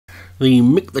The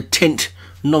Mick the Tent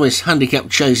Novice Handicap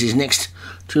Chase is next.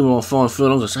 2 mile 5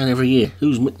 furlongs, I say it every year.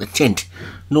 Who's Mick the Tent?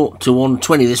 0 to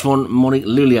 120 this one. Monique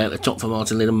Lullier at the top for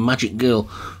Martin Lynn. Magic Girl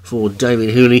for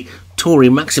David Hooley. Tory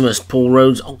Maximus, Paul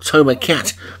Rhodes. October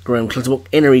Cat, Graham Clutterbuck.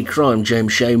 Enery Crime,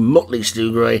 James Shea. Motley,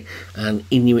 Stu Gray. And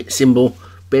Inuit Symbol,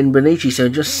 Ben Benici. So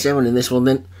just 7 in this one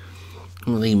then.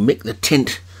 The Mick the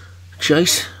Tent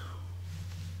Chase.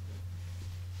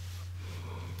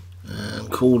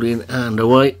 And called in and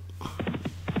away.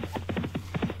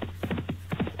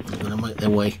 They're going to make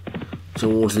their way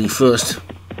towards the first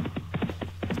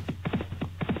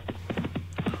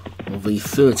of the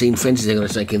 13 fences they're going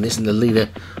to take in this, and the leader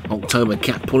October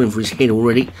Cat pulling for his head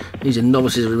already. These are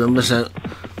novices, remember, so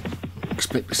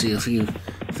expect to see a few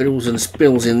thrills and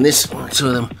spills in this. 2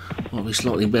 of them might be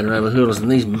slightly better over hurdles,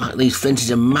 and these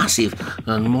fences are massive,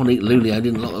 and Monique Lullier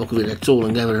didn't like the look of it at all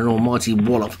and gave it an almighty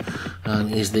wallop,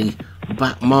 and is the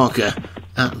back marker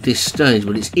at this stage.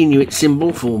 But it's Inuit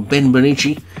Symbol for Ben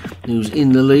Benici, who's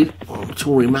in the lead.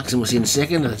 Tory Maximus in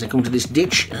second as they come to this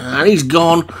ditch, and he's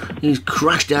gone. He's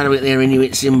crashed out of it there.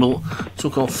 Inuit Symbol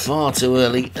took off far too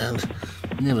early and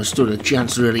never stood a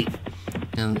chance really,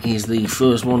 and he's the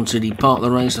first one to depart the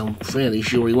race. I'm fairly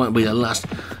sure he won't be the last,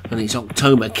 and it's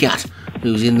October Cat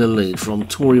who's in the lead from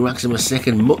Tory Maximus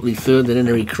second, Motley third, then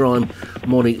Enery Crime,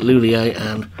 Monique Lullier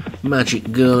and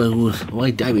Magic Girl. Who, the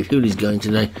way David Hooley's going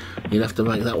today, you'd have to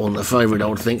make that one the favourite, I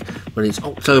would think, but it's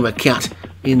October Cat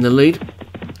in the lead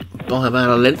by about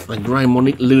a length. The grey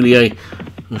Monique Lullier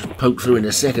poked through in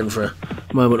a second for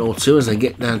a moment or two as they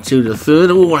get down to the third.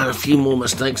 Oh, had a few more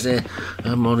mistakes there,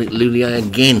 and Monique Lullier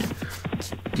again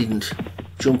didn't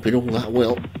jump in all that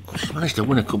well. She's managed to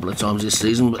win a couple of times this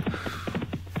season, but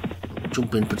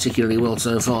jumping particularly well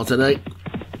so far today.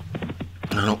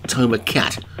 And October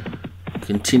Cat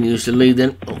continues to lead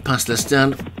then up past the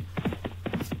stand,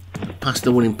 past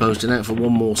the winning post, and out for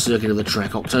one more circuit of the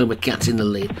track. October Cat's in the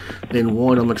lead. Then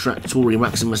wide on the track, Tory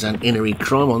Maximus and Enery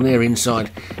Crime. On their inside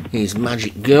is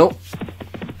Magic Girl,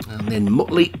 and then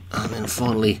Motley, and then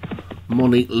finally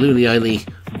Monique Lullier, the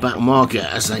back marker,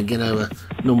 as they get over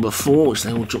number 4, which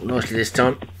they all jump nicely this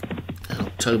time. And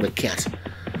October Cat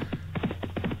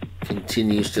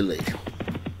continues to lead.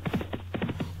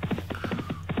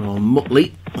 On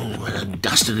Motley, who's made a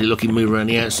dastardly looking move around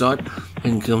the outside.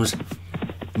 Then comes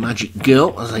Magic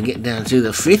Girl as they get down to the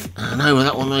 5th, and over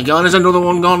that one they go. There's another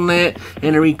one gone there.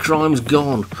 Enery Crime's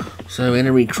gone, so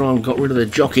Enery Crime got rid of the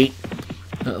jockey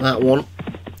at that one,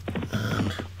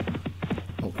 and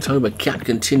October Cat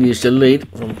continues to lead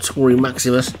from Tory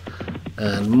Maximus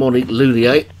and Monique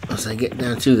Lullier as they get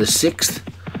down to the 6th.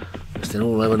 Just then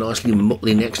all over nicely.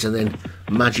 Motley next, and then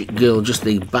Magic Girl just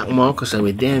the back marker, so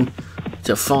we're down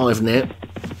to 5 now,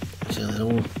 so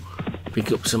they'll all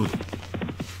pick up some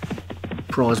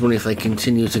prize money if they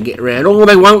continue to get round. Oh,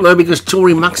 they won't though, because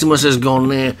Tory Maximus has gone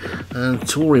there, and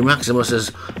Tory Maximus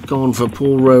has gone for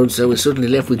Paul Rhodes, so we're suddenly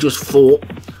left with just 4,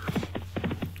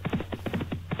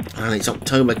 and it's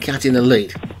October Cat in the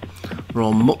lead. We're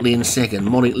on Motley in second,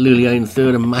 Monique Lullier in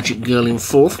third, and Magic Girl in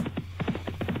 4th.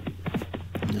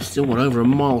 There's still got over a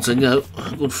mile to go,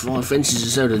 a good 5 fences or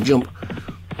so to jump,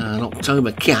 and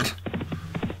October Cat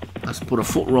has put a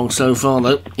foot wrong so far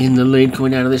though, in the lead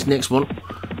coming out of this next one.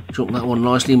 Jumped that one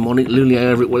nicely. Monique Lullier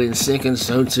over it well in second,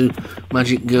 so too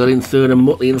Magic Girl in third, and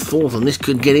Motley in 4th, and this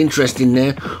could get interesting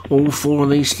now. All 4 of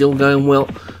these still going well,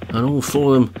 and all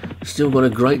 4 of them still got a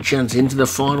great chance. Into the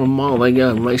final mile they go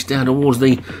and race down towards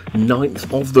the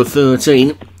 9th of the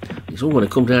 13. It's all going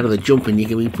to come down to the jumping, you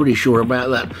can be pretty sure about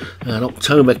that. And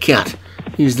October Cat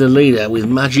is the leader, with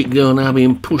Magic Girl now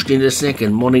being pushed into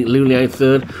second, Monique Lullier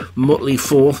third, Motley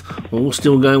 4th, all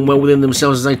still going well within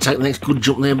themselves as they take the next good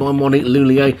jump there by Monique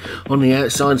Lullier on the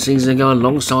outside. Seems to go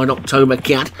alongside October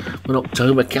Cat, but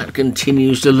October Cat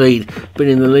continues to lead, been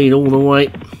in the lead all the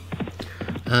way,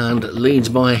 and leads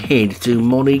by a head to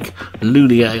Monique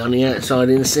Lullier on the outside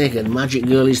in second. Magic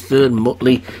Girl is third,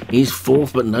 Motley is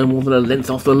 4th, but no more than a length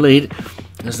off the lead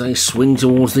as they swing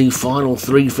towards the final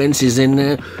 3 fences in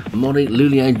there. Monique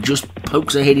Lullier just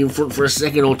pokes her head in front for a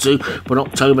second or two, but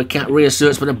October Cat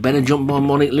reasserts, but a better jump by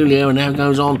Monique Lullier, and now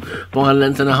goes on by a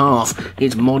length and a half.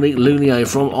 It's Monique Lullier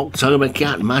from October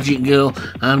Cat, Magic Girl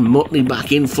and Motley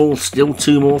back in 4th. Still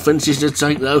 2 more fences to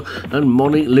take though, and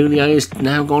Monique Lullier is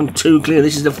now gone 2 clear.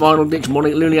 This is the final ditch.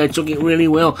 Monique Lullier took it really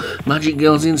well. Magic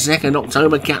Girl's in second,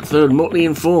 October Cat third, Motley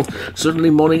in 4th. Suddenly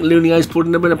Monique Lullier's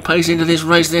putting a bit of pace into this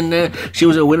race then there. She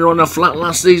was a winner on the flat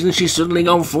last season. She's suddenly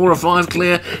gone 4 or 5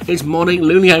 clear. It's Monique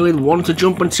Lullier with 1 on to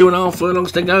jump and 2.5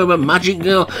 furlongs to go, but Magic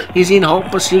Girl is in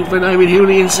hot pursuit for David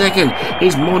Hewley in second.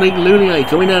 Is Monique Lullier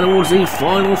coming down towards the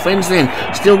final fence then.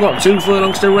 Still got 2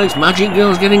 furlongs to race. Magic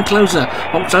Girl's getting closer.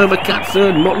 October Cat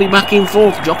third, Motley back in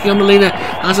fourth. Jockey on the leader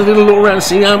has a little look around,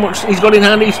 see how much he's got in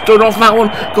hand. He stood off that one,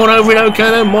 got over it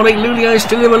okay though. Monique Lullier is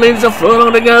still in the lead. There's a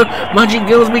furlong to go. Magic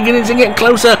Girl's beginning to get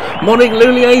closer. Monique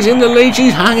Lullier's in the lead.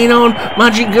 She's hanging on.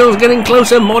 Magic Girl's getting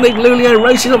closer. Monique Lullier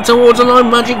racing up towards the line.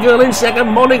 Magic Girl in second.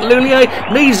 Monique Lullier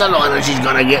needs the line and she's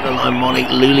going to get the line. Monique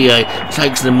Lullier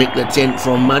takes the Mick the 10th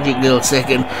from Magic Girl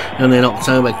second, and then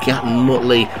October Cat and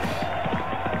Motley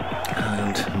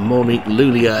and Monique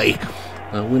Lullier,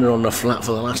 a winner on the flat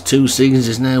for the last 2 seasons,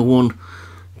 has now won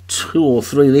 2 or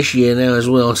 3 this year now as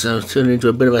well, so turning into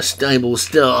a bit of a stable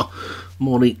star.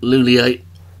 Monique Lullier,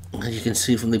 as you can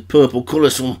see from the purple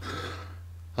colours from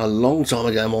a long time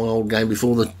ago, my old game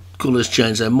before the colours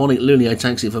changed. So Monique Lullier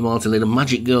takes it for Martin Leader,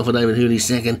 Magic Girl for David Hewley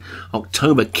second,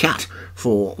 October Cat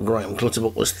for Graham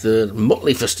Clutterbuck was third,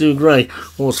 Motley for Stu Gray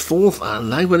was fourth,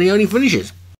 and they were the only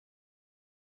finishers.